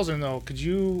also, Falzarin, though, could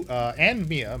you and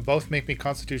Mia both make me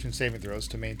Constitution saving throws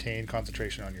to maintain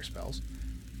concentration on your spells?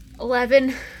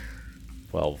 11.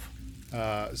 12.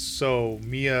 So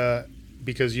Mia,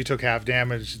 because you took half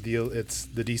damage, the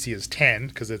DC is 10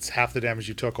 because it's half the damage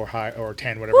you took or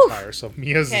 10, whatever's higher. So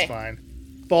Mia's Okay. is fine.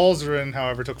 Falzarin,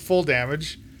 however, took full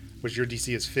damage, which your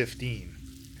DC is 15.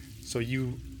 So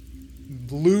you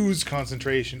lose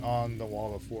concentration on the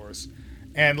Wall of Force,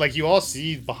 and like you all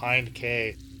see behind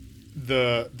Kay,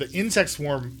 the insect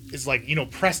swarm is like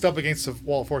pressed up against the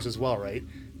Wall of Force as well, right?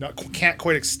 Can't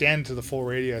quite extend to the full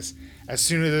radius. As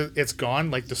soon as it's gone,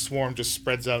 like the swarm just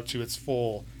spreads out to its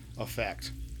full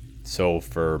effect. So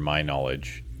for my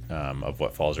knowledge of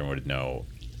what Falzarin would know,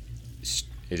 is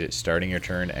it starting your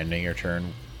turn, ending your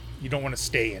turn? You don't want to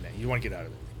stay in it. You want to get out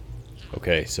of it.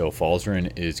 Okay, so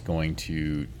Falzarin is going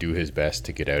to do his best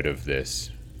to get out of this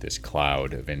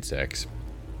cloud of insects.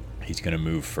 He's going to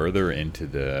move further into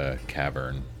the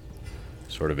cavern,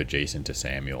 sort of adjacent to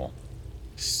Samuel.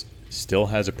 Still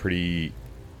has a pretty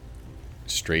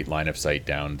straight line of sight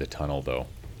down the tunnel, though.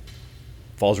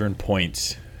 Falzarin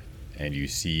points, and you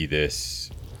see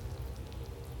this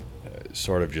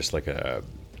sort of just like a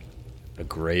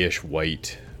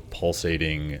grayish-white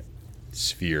pulsating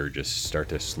sphere just start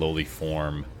to slowly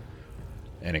form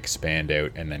and expand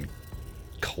out and then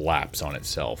collapse on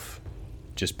itself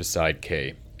just beside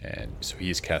Kay. And so he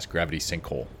has cast Gravity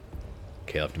Sinkhole.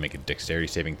 Kay will have to make a dexterity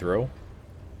saving throw.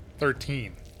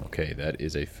 13. Okay, that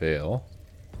is a fail.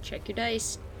 Check your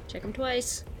dice. Check them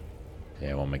twice.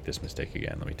 Yeah, I won't make this mistake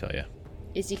again, let me tell you.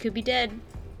 Izzy could be dead.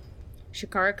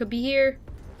 Shakara could be here.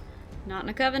 Not in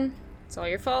a coven. It's all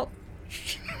your fault.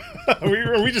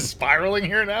 Are we just spiraling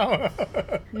here now?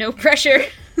 No pressure.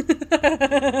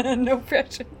 No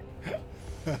pressure.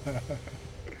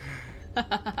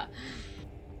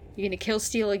 You gonna kill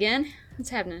Steel again? What's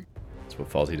happening? That's what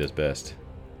Falsey does best.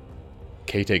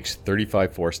 Kay takes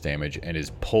 35 force damage and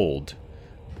is pulled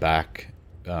back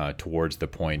towards the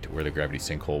point where the gravity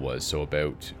sinkhole was, so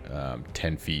about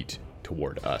 10 feet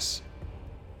toward us.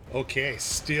 Okay,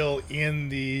 still in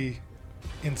the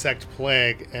insect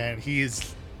plague, and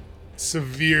he's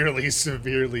severely,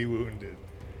 severely wounded.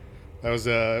 That was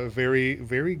a very,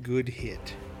 very good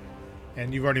hit.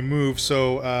 And you've already moved,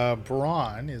 so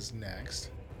Braun is next.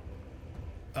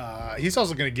 He's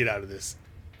also going to get out of this.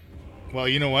 Well,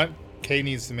 you know what? Kay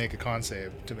needs to make a con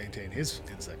save to maintain his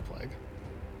insect plague.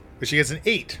 But she gets an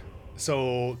 8,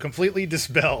 so completely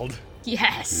dispelled.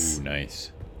 Yes. Ooh,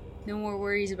 nice. No more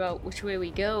worries about which way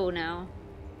we go now.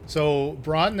 So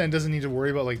Braun then doesn't need to worry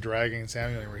about like dragging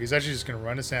Samuel anymore. He's actually just going to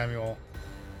run to Samuel,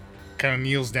 kind of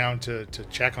kneels down to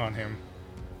check on him.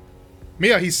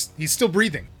 Mia, he's still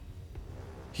breathing.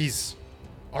 He's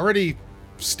already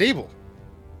stable.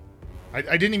 I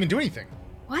didn't even do anything.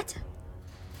 What?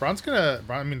 Braun's gonna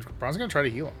try to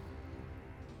heal him.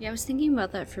 Yeah, I was thinking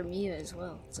about that for Mia as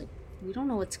well. It's like, we don't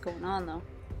know what's going on, though.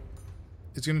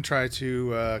 It's gonna try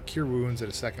to cure wounds at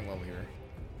a 2nd level here.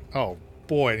 Oh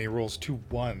boy, and he rolls 2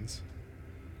 1s.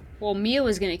 Well, Mia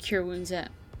was gonna cure wounds at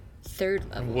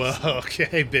 3rd level. Whoa,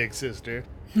 okay, big sister.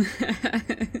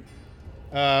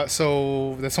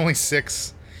 So that's only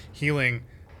 6 healing.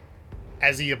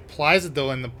 As he applies it,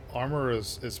 though, and the armor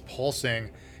is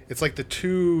pulsing, it's like the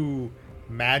 2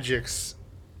 magics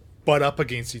butt up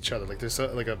against each other. Like there's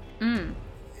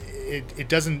it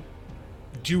doesn't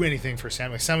do anything for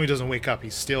Samuel. Samuel doesn't wake up.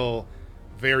 He's still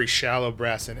very shallow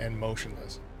breaths and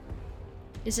motionless.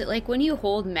 Is it like when you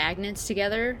hold magnets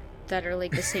together that are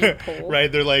like the same pole?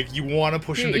 Right? They're like, you want to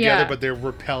push them together, but they're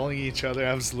repelling each other.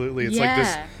 Absolutely. It's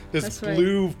like this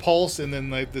blue pulse and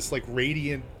then like this like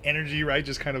radiant energy, right?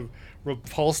 Just kind of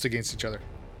repulsed against each other.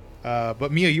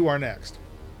 But Mia, you are next.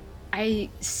 I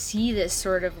see this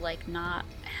sort of like not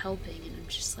helping, and I'm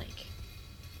just like,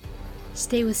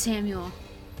 stay with Samuel.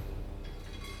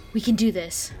 We can do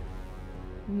this.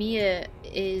 Mia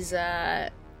is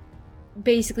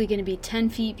basically going to be 10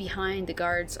 feet behind the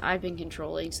guards I've been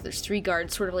controlling. So there's 3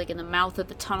 guards sort of like in the mouth of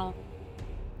the tunnel.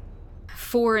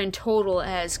 4 in total,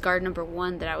 as guard number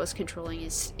 1 that I was controlling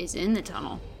is in the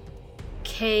tunnel.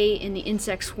 Kay in the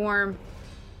insect swarm.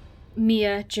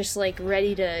 Mia just like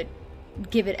ready to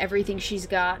give it everything she's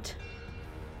got.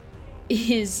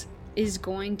 Is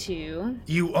going to...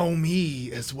 You owe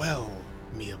me as well,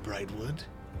 Mia Brightwood.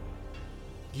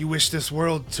 You wish this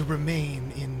world to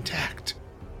remain intact,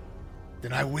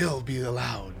 then I will be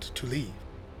allowed to leave.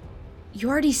 You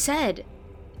already said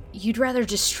you'd rather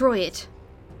destroy it.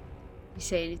 You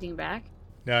say anything back?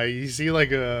 Now you see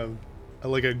like a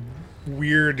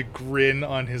weird grin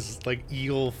on his like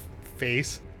eagle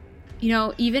face. You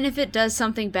know, even if it does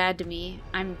something bad to me,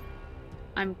 I'm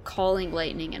calling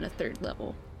lightning at a 3rd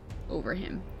level over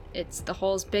him. The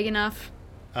hall's big enough.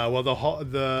 Well, the hall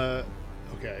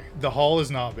is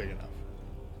not big enough.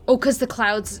 Oh, because the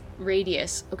cloud's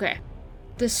radius. Okay.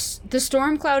 The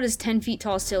storm cloud is 10 feet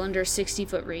tall cylinder,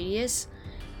 60-foot radius,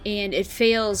 and it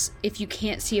fails if you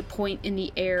can't see a point in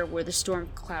the air where the storm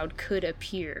cloud could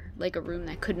appear, like a room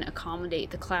that couldn't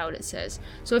accommodate the cloud, it says.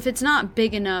 So if it's not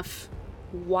big enough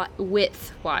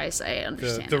width-wise, I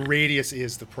understand the that. radius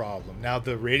is the problem. Now,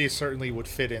 the radius certainly would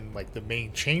fit in like the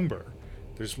main chamber.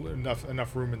 There's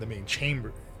enough room in the main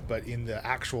chamber, but in the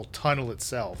actual tunnel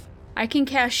itself. I can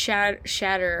cast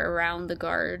shatter around the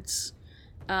guards.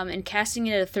 And casting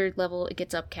it at a 3rd level, it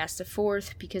gets upcast to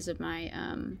 4th because of my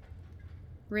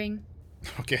ring.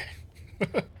 Okay.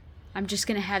 I'm just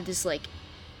gonna have this like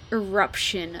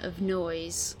eruption of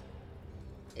noise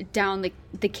down the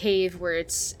cave where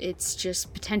it's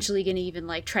just potentially gonna even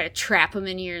like try to trap him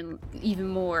in here even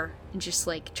more and just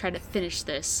like try to finish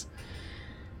this.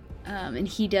 And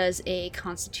he does a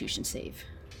Constitution save,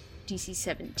 DC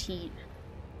 17.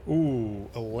 Ooh,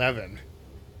 11.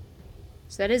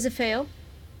 So that is a fail.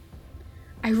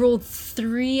 I rolled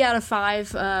 3 out of 5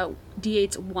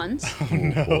 D8s once.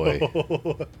 Oh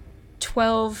boy.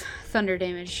 12 thunder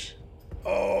damage.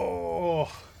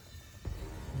 Oh.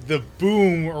 The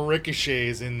boom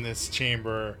ricochets in this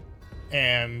chamber,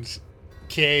 and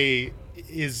Kay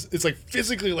is like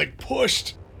physically like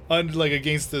pushed under like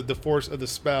against the force of the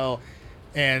spell,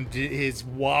 and his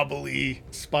wobbly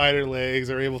spider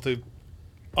legs are able to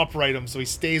upright him, so he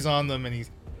stays on them and he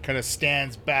kind of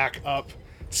stands back up,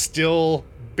 still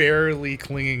barely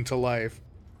clinging to life.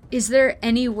 Is there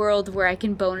any world where I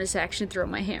can bonus action throw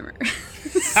my hammer?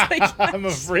 It's like, I'm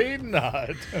afraid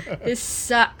not. this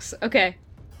sucks. Okay.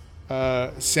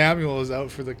 Samuel is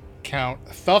out for the count.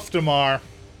 Thuftamar.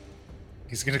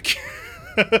 He's gonna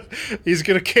he's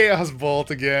gonna Chaos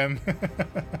Bolt again.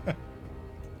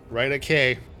 Right at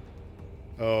K.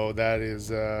 Oh, that is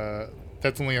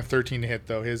that's only a 13 to hit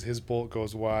though. His bolt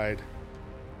goes wide.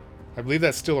 I believe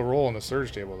that's still a roll on the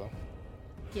surge table though.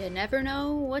 You never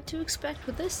know what to expect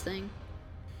with this thing.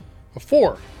 A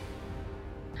 4.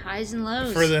 Highs and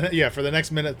lows. For the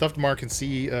next minute, Thuftamar can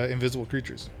see invisible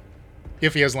creatures.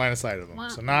 If he has line of sight of them. Wah,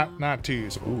 So not too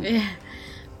useful. Yeah.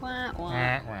 Wah, wah.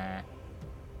 Wah, wah.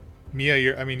 Mia,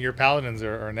 your paladins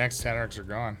are next. Tenarchs are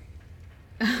gone.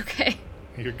 Okay.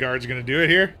 Your guard's gonna do it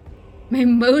here. My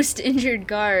most injured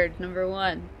guard, number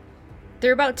 1.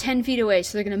 They're about 10 feet away,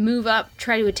 so they're going to move up,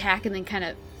 try to attack, and then kind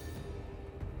of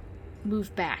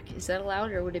move back. Is that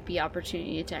allowed, or would it be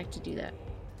opportunity attack to do that?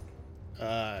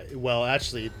 Well,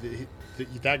 actually,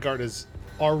 that guard is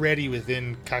already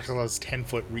within Kakala's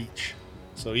 10-foot reach.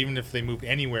 So even if they moved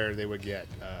anywhere, they would get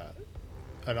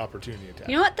an opportunity attack.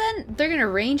 You know what, then? They're going to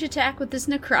range attack with this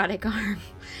necrotic arm.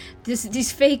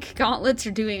 These fake gauntlets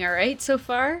are doing alright so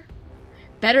far.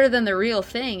 Better than the real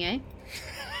thing, eh?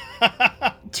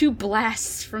 2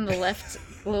 blasts from the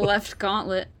left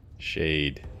gauntlet.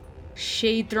 Shade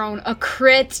Thrown, a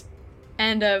crit,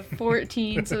 and a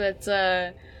 14. So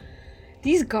that's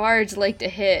these guards like to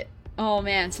hit. Oh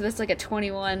man, so that's like a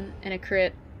 21 and a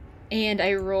crit. And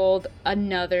I rolled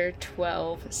another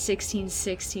 12, 16,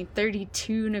 16,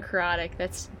 32 necrotic.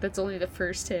 That's only the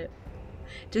first hit.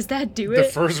 Does that do The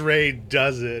it? first raid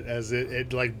does it as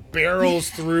it like barrels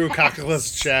through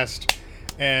Kakala's chest,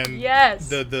 and Yes.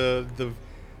 the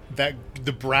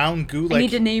brown goo, I like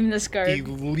need to name this guard.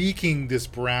 leaking this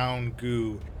brown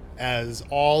goo as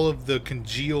all of the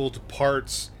congealed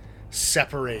parts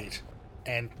separate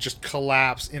and just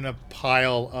collapse in a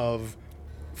pile of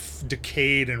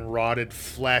decayed and rotted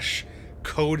flesh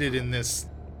coated in this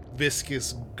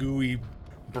viscous, gooey,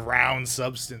 brown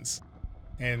substance.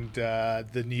 And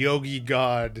the Nyogi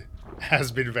god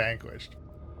has been vanquished.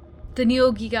 The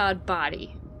Nyogi god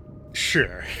body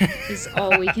Sure. is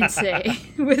all we can say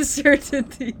with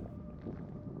certainty.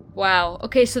 Wow.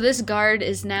 Okay, so this guard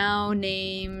is now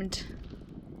named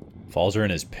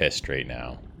Falzarin is pissed right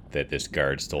now that this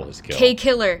guard stole his kill. K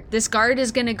Killer. This guard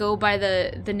is gonna go by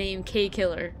the name K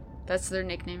Killer. That's their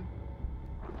nickname.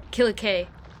 Killer K.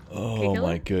 Oh K-Killer?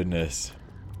 my goodness.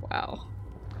 Wow.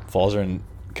 Falzarin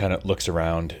kind of looks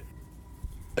around.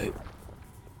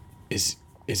 Is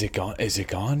it gone? Is it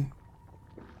gone?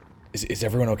 Is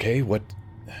everyone okay? What?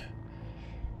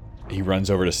 He runs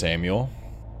over to Samuel.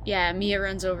 Yeah, Mia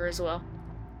runs over as well.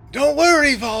 Don't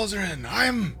worry, Valzarin.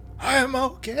 I'm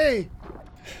okay.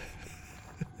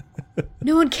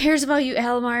 No one cares about you,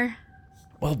 Alamar.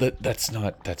 Well, that's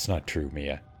not true,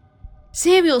 Mia.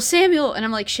 Samuel, and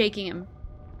I'm like shaking him.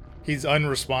 He's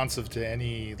unresponsive to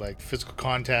any like physical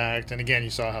contact, and again, you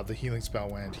saw how the healing spell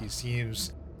went. He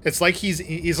seems it's like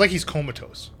he's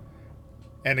comatose.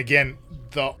 And again,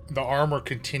 the armor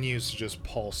continues to just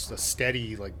pulse, a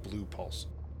steady like blue pulse.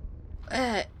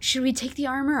 Should we take the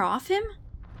armor off him?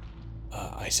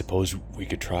 I suppose we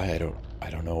could try. I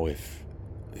don't know if.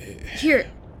 Here.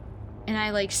 And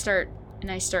I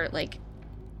start like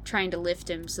trying to lift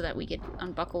him so that we could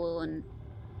unbuckle and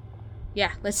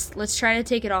yeah, let's try to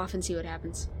take it off and see what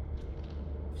happens.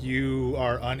 You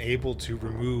are unable to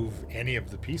remove any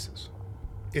of the pieces.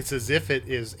 It's as if it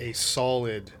is a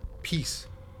solid piece.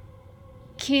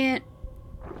 Can't.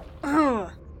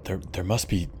 Oh. There must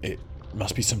be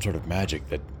some sort of magic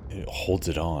that holds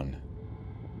it on.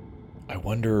 I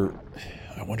wonder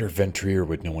if Ventrier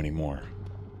would know any more.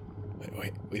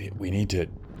 We need to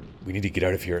get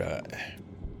out of here.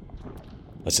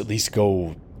 Let's at least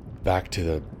go back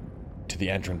to the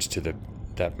entrance to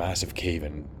that massive cave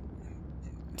and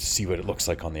see what it looks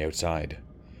like on the outside.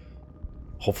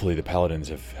 Hopefully the paladins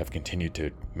have continued to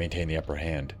maintain the upper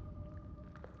hand.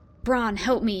 Bron,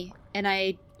 help me. And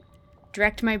I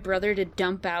direct my brother to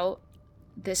dump out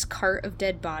this cart of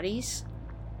dead bodies,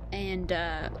 and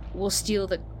we'll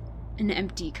steal an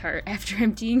empty cart after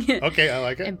emptying it. Okay, I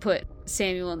like it. And put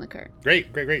Samuel in the cart. Great.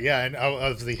 Yeah, and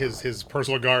obviously his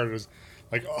personal guard was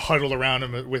like huddled around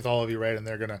him with all of you, right? And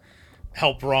they're gonna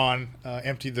help Ron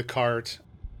empty the cart.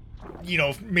 You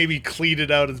know, maybe clean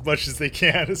it out as much as they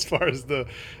can as far as the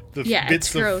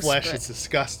bits of gross, flesh. but... It's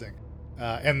disgusting.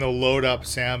 And they'll load up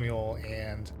Samuel,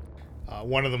 and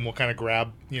one of them will kind of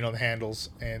grab, the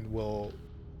handles, and will,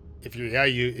 if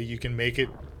you can make it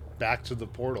back to the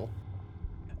portal.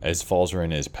 As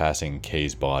Falzarin is passing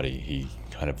Kay's body, he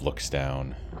kind of looks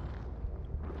down,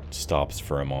 stops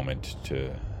for a moment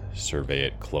to survey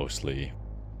it closely,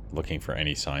 looking for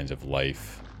any signs of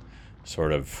life,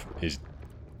 sort of is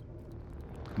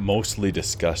mostly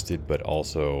disgusted, but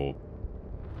also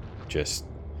just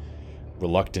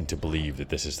reluctant to believe that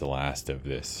this is the last of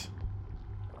this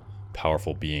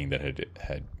powerful being that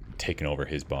had taken over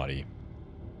his body.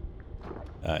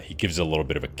 He gives a little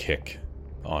bit of a kick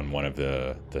on one of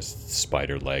the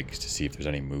spider legs to see if there's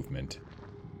any movement.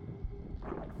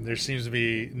 There seems to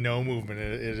be no movement.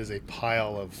 It is a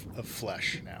pile of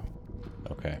flesh now.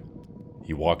 Okay.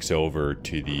 He walks over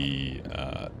to the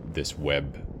this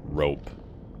web rope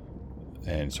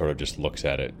and sort of just looks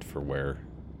at it for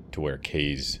where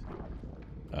Kay's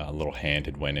little hand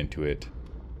had went into it.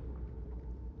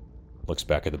 Looks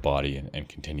back at the body and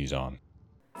continues on.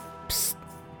 Psst.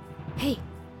 Hey,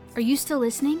 are you still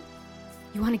listening?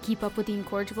 You want to keep up with the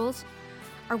Incorrigibles?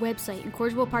 Our website,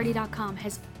 incorrigibleparty.com,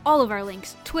 has all of our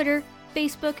links. Twitter,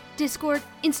 Facebook, Discord,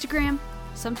 Instagram.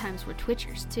 Sometimes we're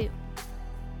Twitchers, too.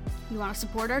 You want to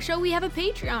support our show? We have a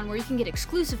Patreon where you can get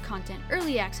exclusive content,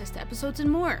 early access to episodes, and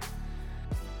more.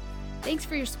 Thanks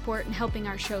for your support and helping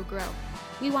our show grow.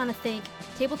 We want to thank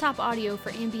Tabletop Audio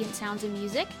for ambient sounds and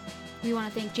music. We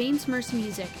want to thank James Merce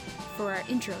Music for our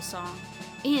intro song.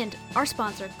 And our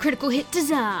sponsor, Critical Hit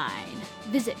Design.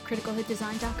 Visit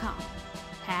criticalhitdesign.com.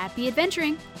 Happy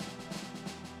adventuring!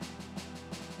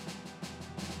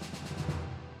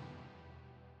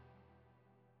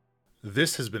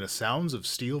 This has been a Sounds of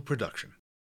Steel production.